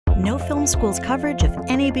No Film School's coverage of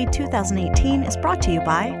NAB 2018 is brought to you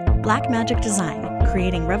by Blackmagic Design,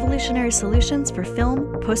 creating revolutionary solutions for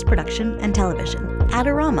film, post-production, and television.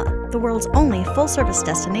 Adorama, the world's only full-service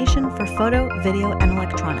destination for photo, video, and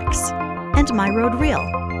electronics. And My Road Reel,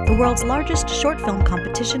 the world's largest short film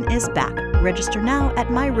competition is back. Register now at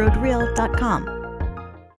myroadreel.com.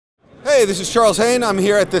 Hey, this is Charles Hain. I'm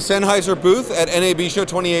here at the Sennheiser booth at NAB Show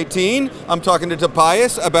 2018. I'm talking to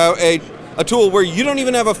Tobias about a tool where you don't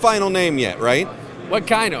even have a final name yet, right? Well,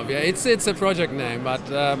 kind of, yeah. It's a project name, but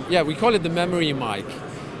yeah, we call it the memory mic.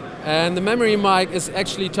 And the memory mic is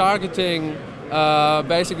actually targeting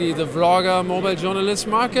basically the vlogger, mobile journalist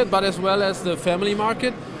market, but as well as the family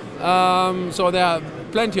market. So there are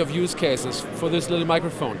plenty of use cases for this little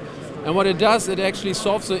microphone. And what it does, it actually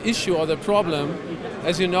solves the issue or the problem.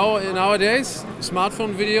 As you know, nowadays,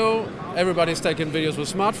 smartphone video, everybody's taking videos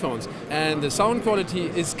with smartphones. And the sound quality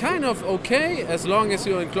is kind of okay as long as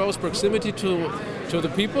you're in close proximity to the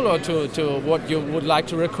people or to what you would like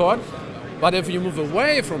to record. But if you move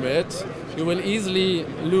away from it, you will easily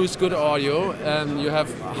lose good audio and you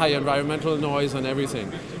have high environmental noise and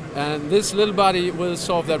everything. And this little buddy will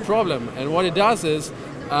solve that problem. And what it does is,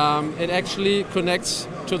 it actually connects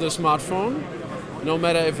to the smartphone, no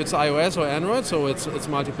matter if it's iOS or Android, so it's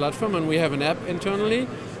multi-platform, and we have an app internally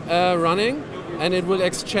running, and it will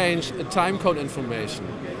exchange time code information,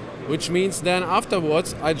 which means then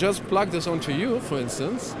afterwards, I just plug this onto you, for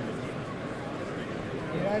instance.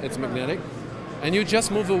 It's magnetic. And you just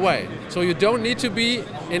move away. So you don't need to be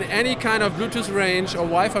in any kind of Bluetooth range or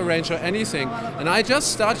Wi-Fi range or anything. And I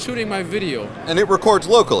just start shooting my video. And it records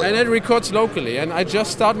locally. And it records locally. And I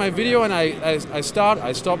just start my video and I start,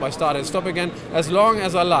 I stop, I start, I stop again, as long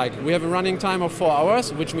as I like. We have a running time of 4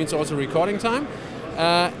 hours, which means also recording time.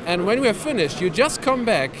 And when we are finished, you just come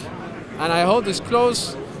back and I hold this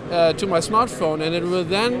close to my smartphone, and it will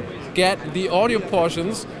then get the audio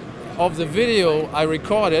portions of the video I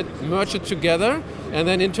recorded, merge it together, and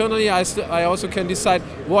then internally I also can decide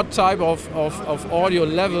what type of audio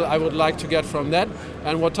level I would like to get from that,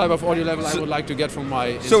 and what type of audio level I would like to get from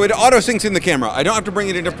my... So it auto-syncs in the camera. I don't have to bring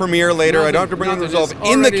it into Premiere later, I don't have to bring it into Resolve.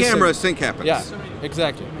 In the camera, sync happens. Yeah,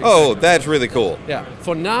 exactly. Oh, that's really cool. Yeah,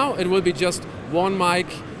 for now it will be just one mic,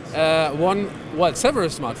 several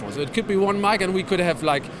smartphones. It could be one mic, and we could have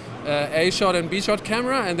like A-shot and B-shot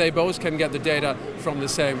camera, and they both can get the data from the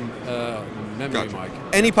same memory mic.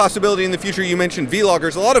 Any possibility in the future? You mentioned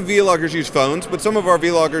vloggers. A lot of vloggers use phones, but some of our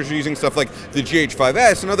vloggers are using stuff like the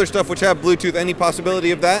GH5S and other stuff which have Bluetooth. Any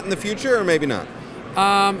possibility of that in the future, or maybe not?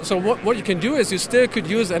 So what you can do is you still could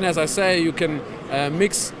use, and as I say, you can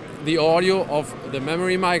mix the audio of the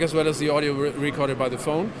memory mic as well as the audio recorded by the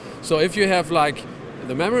phone. So if you have like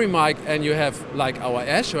the memory mic and you have like our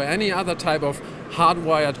Ash or any other type of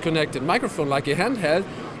hardwired connected microphone like a handheld,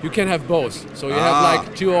 you can have both. So you have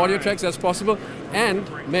like 2 audio tracks, that's possible. And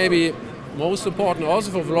maybe most important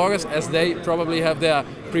also for vloggers, as they probably have their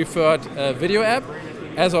preferred video app.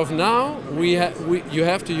 As of now, you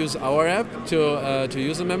have to use our app to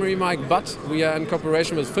use a memory mic, but we are in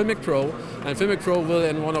cooperation with Filmic Pro, and Filmic Pro will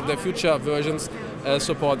in one of their future versions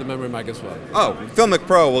support the memory mic as well. Oh, Filmic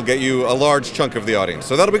Pro will get you a large chunk of the audience,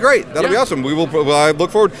 so that'll be great. That'll be awesome. We will. I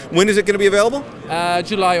look forward. When is it going to be available?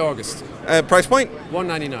 July, August. Price point?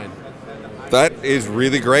 $199. That is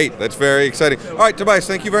really great. That's very exciting. All right, Tobias,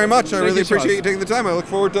 thank you very much. I really appreciate you taking the time. I look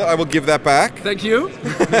forward to. I will give that back. Thank you.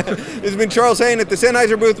 This has been Charles Hain at the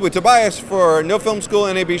Sennheiser booth with Tobias for No Film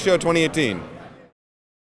School NAB Show 2018.